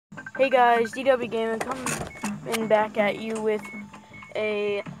Hey guys, DW Gaming coming back at you with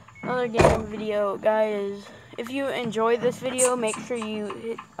another gaming video. Guys, if you enjoyed this video, make sure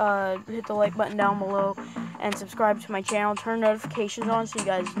you hit the like button down below and subscribe to my channel. Turn notifications on so you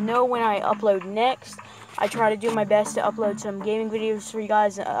guys know when I upload next. I try to do my best to upload some gaming videos for you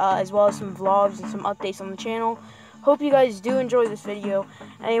guys, as well as some vlogs and some updates on the channel. Hope you guys do enjoy this video.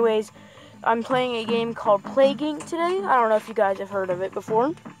 Anyways, I'm playing a game called Plague Inc. today. I don't know if you guys have heard of it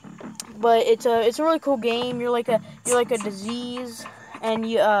before, but it's a really cool game. You're like a disease, and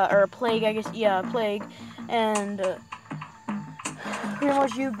you or a plague, I guess. Yeah, a plague, and pretty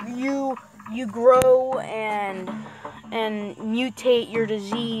much you grow and mutate your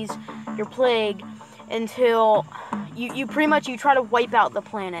disease, your plague, until you pretty much try to wipe out the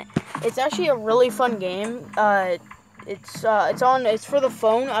planet. It's actually a really fun game. It's for the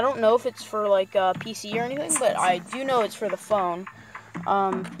phone. I don't know if it's for like PC or anything, but I do know it's for the phone.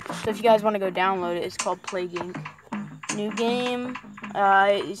 So if you guys want to go download it, it's called Plague Inc. New game.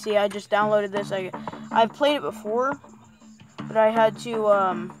 You see, I just downloaded this. I've played it before, but I had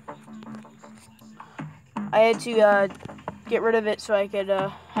to get rid of it so I could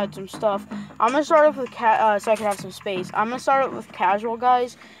had some stuff. I'm gonna start off with so I could have some space. I'm gonna start off with casual,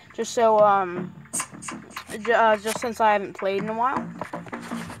 guys, just so just since I haven't played in a while.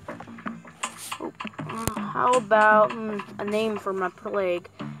 How about a name for my plague?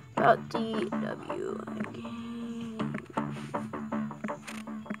 About DW again.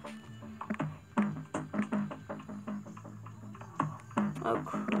 Oh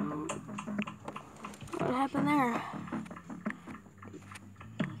crap! What happened there?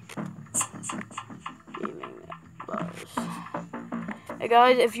 Gaming buzz. Hey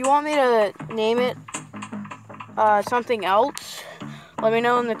guys, if you want me to name it something else, let me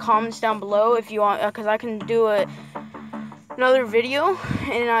know in the comments down below if you want, because I can do another video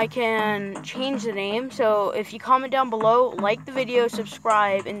and I can change the name. So if you comment down below, like the video,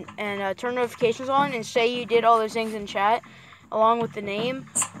 subscribe, and turn notifications on, and say you did all those things in chat along with the name,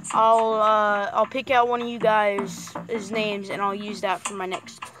 I'll pick out one of you guys' names and I'll use that for my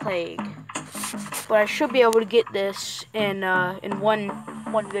next plague. But I should be able to get this in one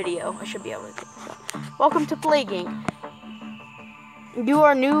video. I should be able to get this. Welcome to Plague Inc. You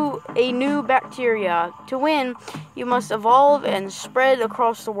are a new bacteria. To win, you must evolve and spread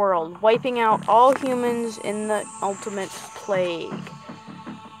across the world, wiping out all humans in the ultimate plague.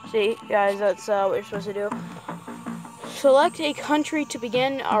 See, guys, that's what you're supposed to do. Select a country to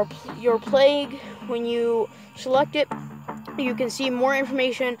begin your plague. When you select it, you can see more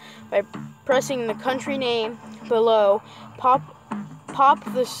information by pressing the country name below. Pop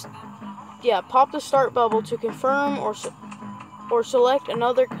the start bubble to confirm or select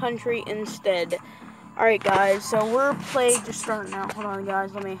another country instead. Alright guys, so we're plagued just starting out. Hold on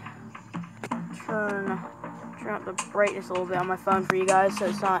guys, let me turn up the brightness a little bit on my phone for you guys so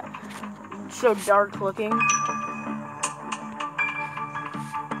it's not so dark looking.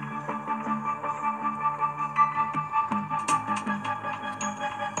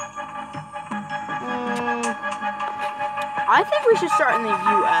 I think we should start in the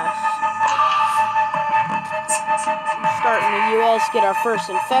U.S. Start in the U.S., get our first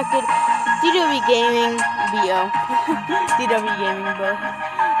infected. DW Gaming, BO. DW Gaming, BO.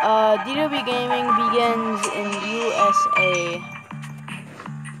 DW Gaming begins in USA.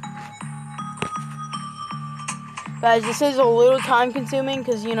 Guys, this is a little time consuming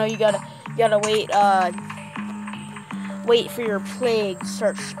because you gotta wait for your plague to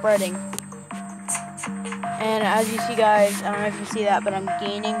start spreading. And as you see, guys, I don't know if you see that, but I'm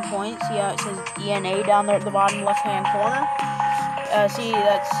gaining points. See how it says DNA down there at the bottom left-hand corner? See,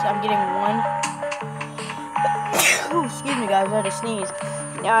 I'm getting 1. Ooh, excuse me, guys, I had to sneeze.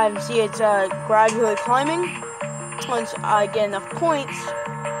 Yeah, see, it's gradually climbing. Once I get enough points,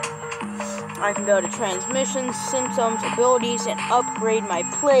 I can go to transmissions, symptoms, abilities, and upgrade my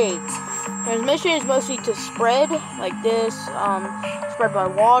plague. Transmission is mostly to spread, like this, spread by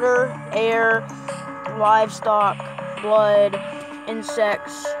water, air, livestock, blood,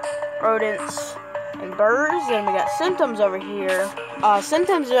 insects, rodents, and birds. And we got symptoms over here.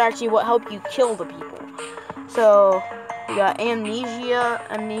 Symptoms are actually what help you kill the people. So we got amnesia,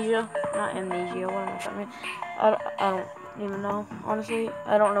 what am I talking about? I don't even know, honestly.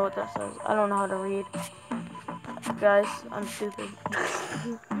 I don't know what that says. I don't know how to read. Guys, I'm stupid.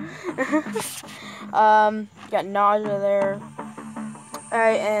 Got nausea there.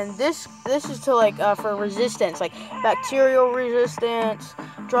 Alright, and this is to for resistance, like bacterial resistance,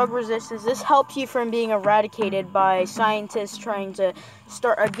 drug resistance. This helps you from being eradicated by scientists trying to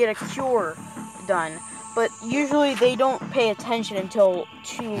get a cure done. but usually they don't pay attention until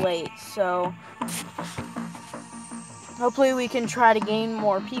too late, so hopefully we can try to gain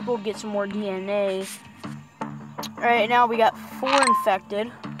more people, get some more DNA. Alright, now we got 4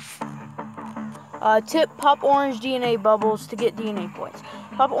 infected. Tip, pop orange DNA bubbles to get DNA points.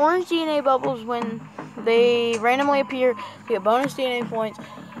 Pop orange DNA bubbles when they randomly appear to get bonus DNA points,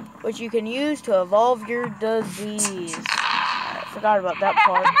 which you can use to evolve your disease. I forgot about that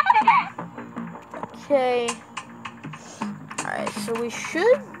part. Okay. Alright, so we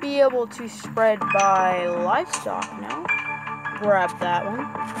should be able to spread by livestock now. Grab that one.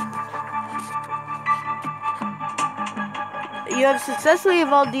 You have successfully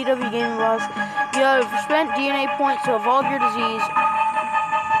evolved DW Gaming Boss. You have spent DNA points to evolve your disease,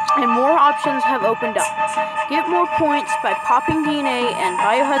 and more options have opened up. Get more points by popping DNA and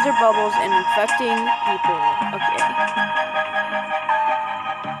biohazard bubbles and infecting people. Okay.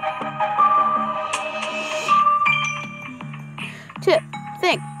 Tip.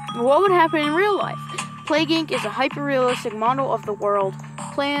 Think. What would happen in real life? Plague Inc. is a hyper-realistic model of the world.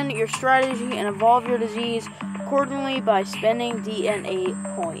 Plan your strategy and evolve your disease accordingly by spending DNA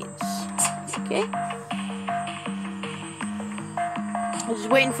points. Okay. I'm just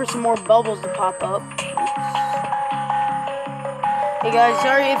waiting for some more bubbles to pop up. Hey guys,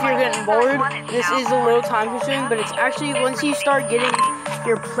 sorry if you're getting bored. This is a little time consuming, but it's actually once you start getting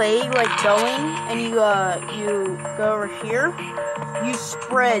your plague like going and you go over here, you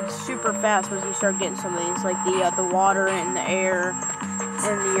spread super fast once you start getting some of these, like the water and the air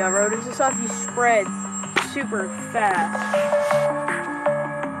and the rodents and stuff. You spread super fast.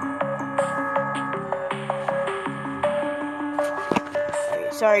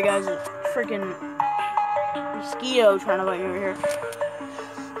 Sorry guys, it's freaking mosquito trying to bite me over here.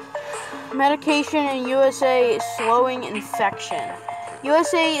 Medication in USA is slowing infection.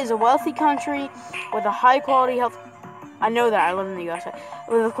 USA is a wealthy country with a high quality health. I know that, I live in the USA.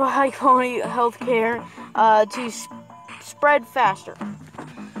 With a high quality health care to spread faster.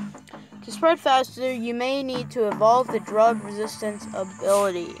 To spread faster, you may need to evolve the drug resistance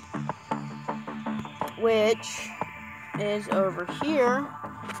ability, which is over here,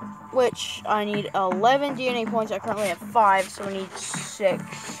 which I need 11 DNA points. I currently have 5, so I need 6.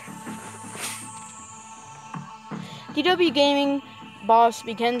 DW Gaming Boss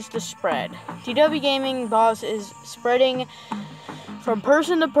begins to spread. DW Gaming Boss is spreading from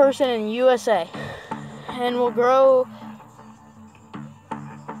person to person in USA and will grow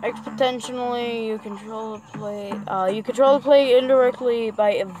exponentially. You control the play. You control the play indirectly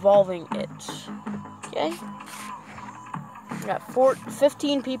by evolving it. Okay. We got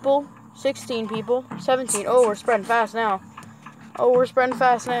 15 people, 16 people, 17. Oh, we're spreading fast now.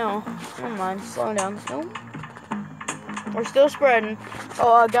 Never mind, slowing down. Nope. We're still spreading.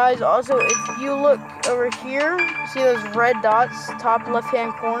 Oh, guys, also, if you look over here, see those red dots, top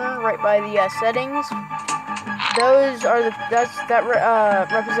left-hand corner, right by the settings? Those are that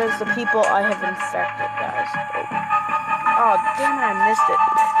represents the people I have infected, guys. Oh, damn it, I missed it.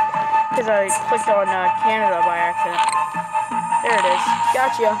 Because I clicked on Canada by accident. There it is.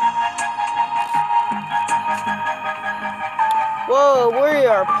 Gotcha. Whoa, we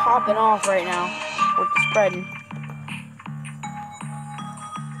are popping off right now. We're spreading.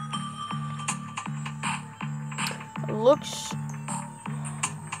 Looks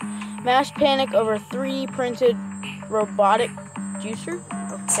mass panic over 3D printed robotic juicer.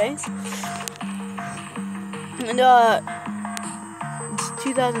 Okay. And it's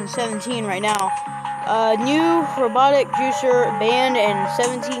 2017 right now. New robotic juicer banned in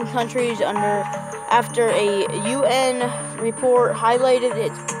 17 countries after a UN report highlighted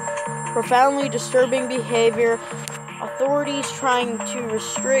its profoundly disturbing behavior. Authorities trying to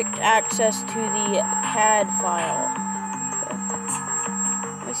restrict access to the CAD file.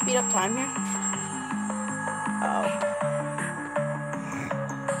 Okay. Let me speed up time here.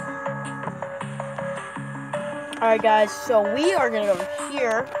 Alright guys, so we are going to go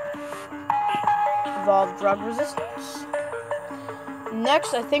here. Evolve drug resistance.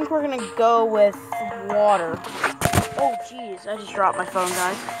 Next, I think we're going to go with water. Oh jeez, I just dropped my phone,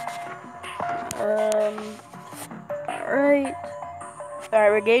 guys.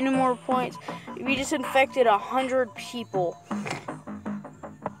 Alright, we're gaining more points. We just infected 100 people.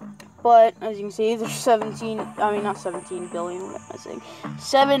 But, as you can see, there's not 17 billion, what am I saying?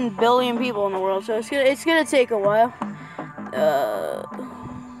 7 billion people in the world, so it's gonna take a while.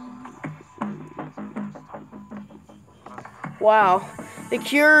 Wow. The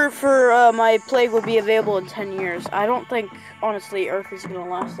cure for my plague will be available in 10 years. I don't think, honestly, Earth is gonna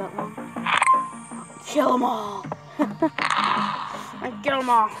last that long. Kill them all! Kill them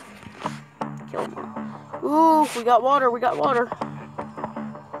all. Ooh, we got water, we got water.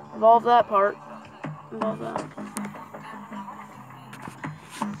 Involve that part. Involve that.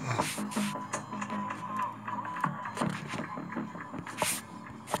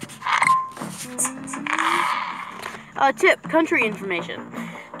 Tip, country information.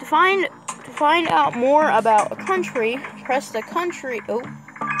 To find out more about a country, press the country. Oh,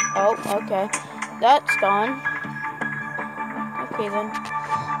 okay. That's gone. Okay then.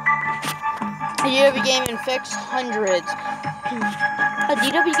 DW Gaming infects hundreds. A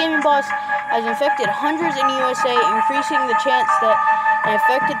DW Gaming boss has infected hundreds in USA, increasing the chance that an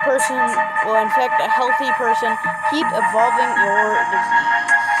infected person will infect a healthy person. Keep evolving your disease.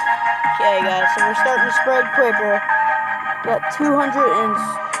 Okay, guys, so we're starting to spread quicker. Got 200 and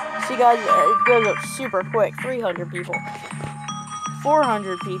see, guys, it goes up super quick. 300 people,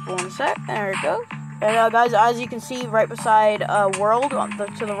 400 people in a sec. There it goes. And guys, as you can see, right beside world,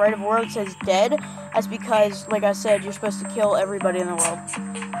 to the right of world, it says dead. That's because, like I said, you're supposed to kill everybody in the world.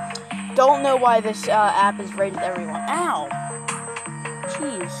 Don't know why this app is rated everyone. Ow!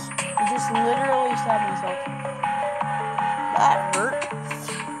 Jeez, I just literally stabbed myself. That hurt.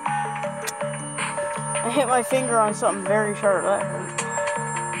 I hit my finger on something very sharp. That hurt.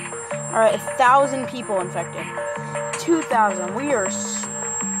 Alright, 1,000 people infected. 2,000. We are...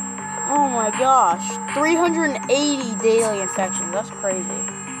 Oh my gosh. 380 daily infections. That's crazy.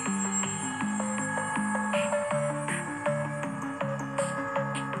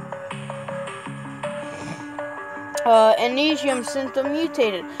 Amnesium symptom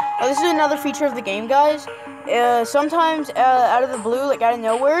mutated. This is another feature of the game, guys. Sometimes out of the blue, like out of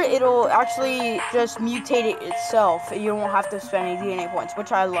nowhere, it'll actually just mutate it itself. You won't have to spend any DNA points,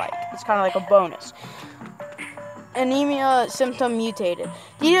 which I like. It's kind of like a bonus. Anemia symptom mutated.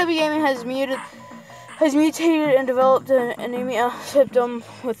 DW Gaming has mutated and developed an anemia symptom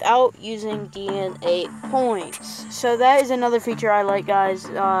without using DNA points. So that is another feature I like, guys.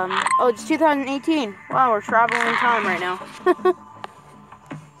 Oh, it's 2018. Wow, we're traveling in time right now.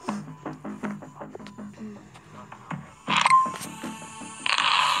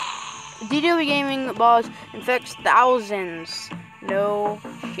 DW Gaming boss infects thousands. No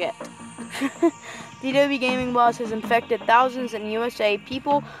shit. DW Gaming boss has infected thousands in USA.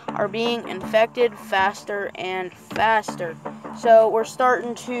 People are being infected faster and faster. So we're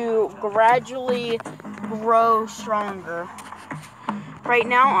starting to gradually grow stronger. Right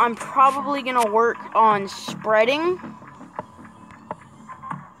now, I'm probably going to work on spreading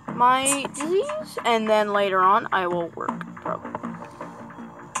my disease. And then later on, I will work probably.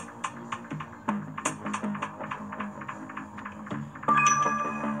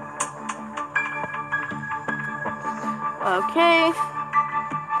 Okay.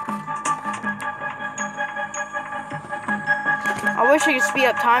 I wish I could speed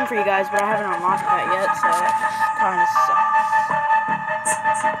up time for you guys, but I haven't unlocked that yet, so that kind of sucks.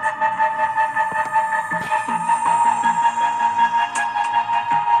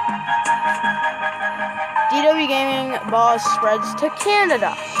 DW Gaming boss spreads to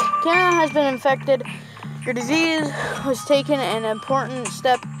Canada. Canada has been infected. Your disease was taken an important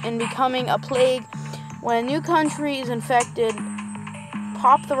step in becoming a plague. When a new country is infected,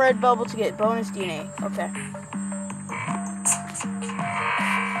 pop the red bubble to get bonus DNA. Okay.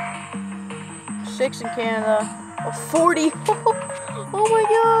 6 in Canada. Oh, 40. Oh my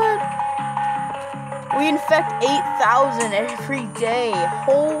god. We infect 8,000 every day.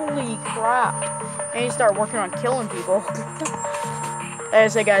 Holy crap. I need to start working on killing people. Like I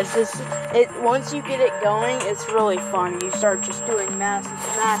said, guys, once you get it going, it's really fun. You start just doing mass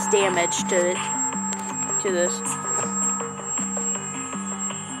damage to this.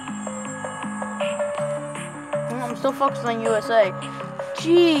 I'm still focused on USA.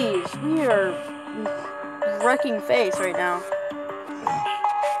 Jeez, we are wrecking face right now.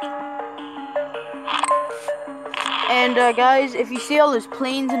 And guys, if you see all those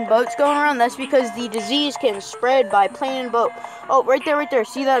planes and boats going around, that's because the disease can spread by plane and boat. Oh, right there.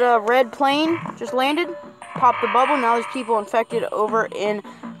 See that red plane just landed? Pop the bubble. Now there's people infected over in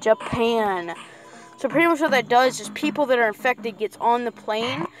Japan. So pretty much what that does is people that are infected gets on the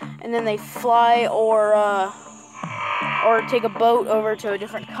plane, and then they fly or take a boat over to a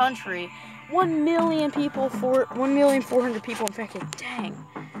different country. 1,400,000 people infected. Dang.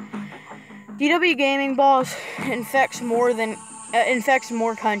 DW Gaming boss infects more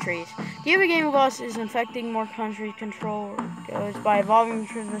countries. DW Gaming boss is infecting more countries. Control goes by evolving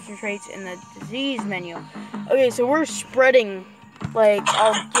transmission traits in the disease menu. Okay, so we're spreading like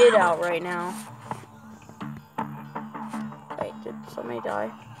all get out right now. Wait, did somebody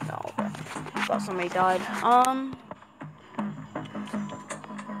die? No, okay. I thought somebody died.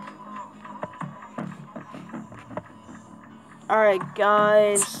 Alright,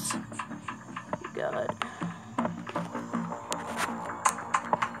 guys. God.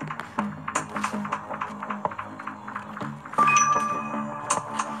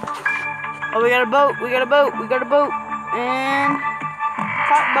 Oh, we got a boat. We got a boat. We got a boat. And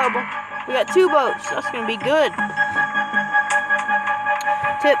pop bubble. We got 2 boats. That's gonna be good.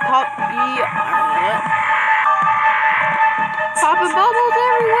 Tip pop. Yeah. Popping bubbles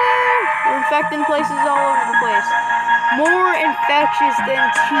everywhere. We're infecting places all over the place. More infectious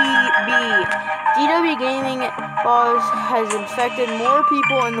than TB. DW Gaming Boss has infected more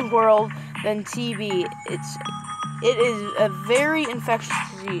people in the world than TB. It is a very infectious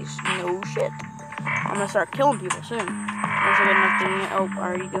disease. No shit. I'm gonna start killing people soon. Once I get enough DNA. Oh, I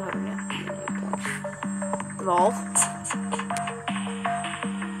already do have enough DNA points. Evolve.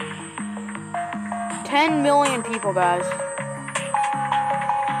 10 million people, guys.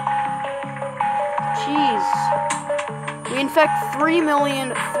 Jeez. We infect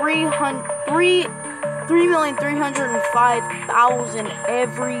 3,305,000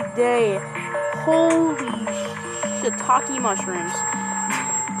 every day. Holy shiitake mushrooms.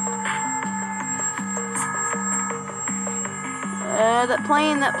 That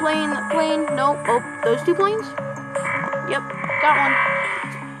plane. Nope. Oh, those 2 planes? Yep, got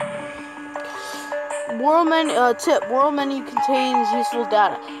one. World menu, tip. World menu contains useful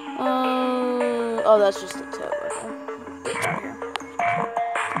data. Oh, that's just the tip.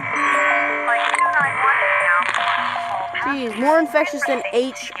 Jeez, more infectious than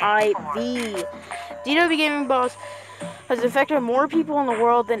HIV. DW Gaming Boss has infected more people in the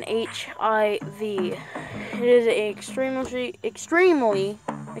world than HIV. It is extremely,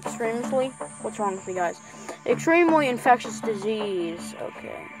 what's wrong with me, guys? Extremely infectious disease.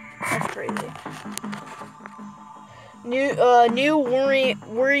 Okay, that's crazy. New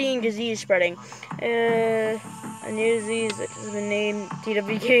worrying disease spreading. A new disease that has been named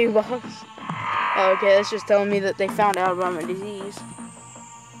DW Gaming Boss. Oh, okay, that's just telling me that they found out about my disease.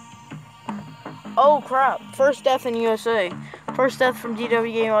 Oh crap! First death in USA. First death from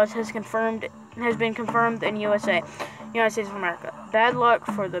DW Gaming Boss has been confirmed in USA, United States of America. Bad luck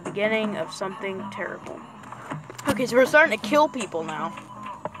for the beginning of something terrible. Okay, so we're starting to kill people now.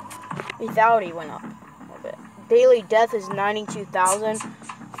 Lethality went up a little bit. Daily death is 92,000.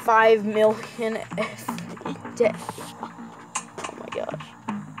 5 million every day. Oh my gosh.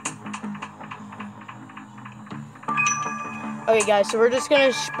 Okay, guys, so we're just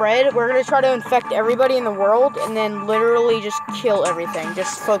gonna spread. We're gonna try to infect everybody in the world, and then literally just kill everything.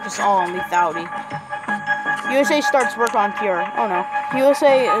 Just focus all on lethality. USA starts work on cure. Oh no.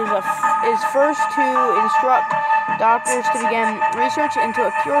 USA is first to instruct doctors to begin research into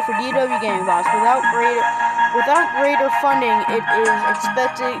a cure for DW Gaming Boss. Without greater funding, it is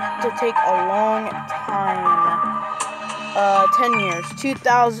expected to take a long time. 10 years.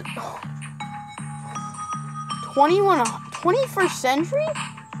 21st century?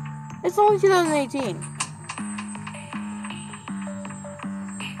 It's only 2018.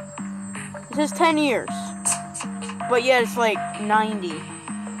 It says 10 years. But yeah, it's like 90.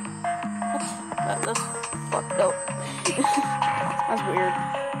 That's fucked up. That's weird.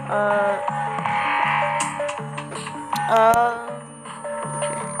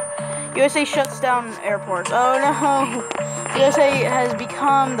 USA shuts down airports. Oh no! USA has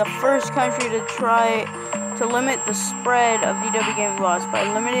become the first country to try to limit the spread of DW Gaming Boss by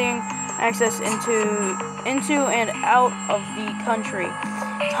limiting access into and out of the country.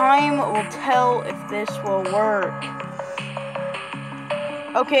 Time will tell if this will work.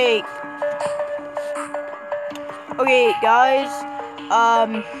 Okay, guys.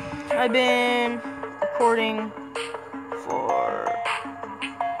 I've been recording for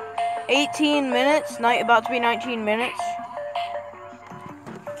 18 minutes. About to be 19 minutes.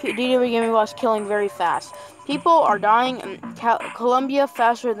 DW Gaming Boss killing very fast. People are dying in Colombia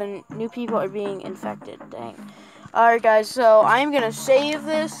faster than new people are being infected. Dang. Alright, guys, so I'm gonna save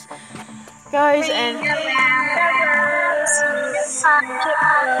this, guys, and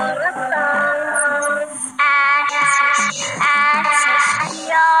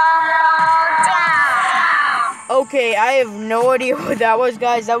okay, I have no idea what that was,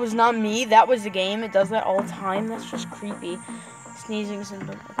 guys. That was not me. That was the game. It does that all the time. That's just creepy. Sneezing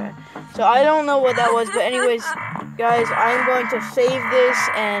symptom. Okay. So I don't know what that was, but anyways, guys, I'm going to save this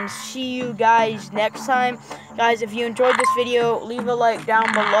and see you guys next time. Guys, if you enjoyed this video, leave a like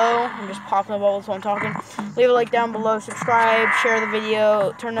down below. I'm just popping the bubbles while I'm talking. Leave a like down below, subscribe, share the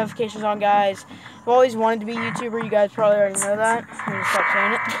video, turn notifications on, guys. I've always wanted to be a YouTuber. You guys probably already know that. I'm gonna stop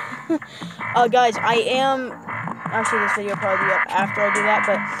saying it. Guys, I am Actually, this video will probably be up after I do that.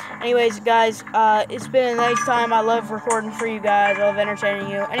 But anyways, guys, it's been a nice time. I love recording for you guys. I love entertaining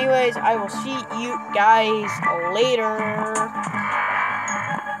you. Anyways, I will see you guys later.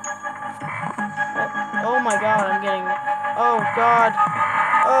 Oh my god, I'm getting... Oh god.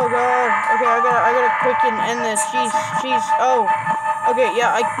 Oh god. Okay, I gotta quicken end this. Jeez. Oh. Okay,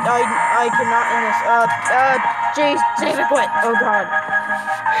 yeah, I cannot end this. Jeez, save it, quit. Oh god.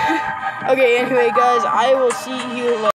 Okay, anyway, guys, I will see you later.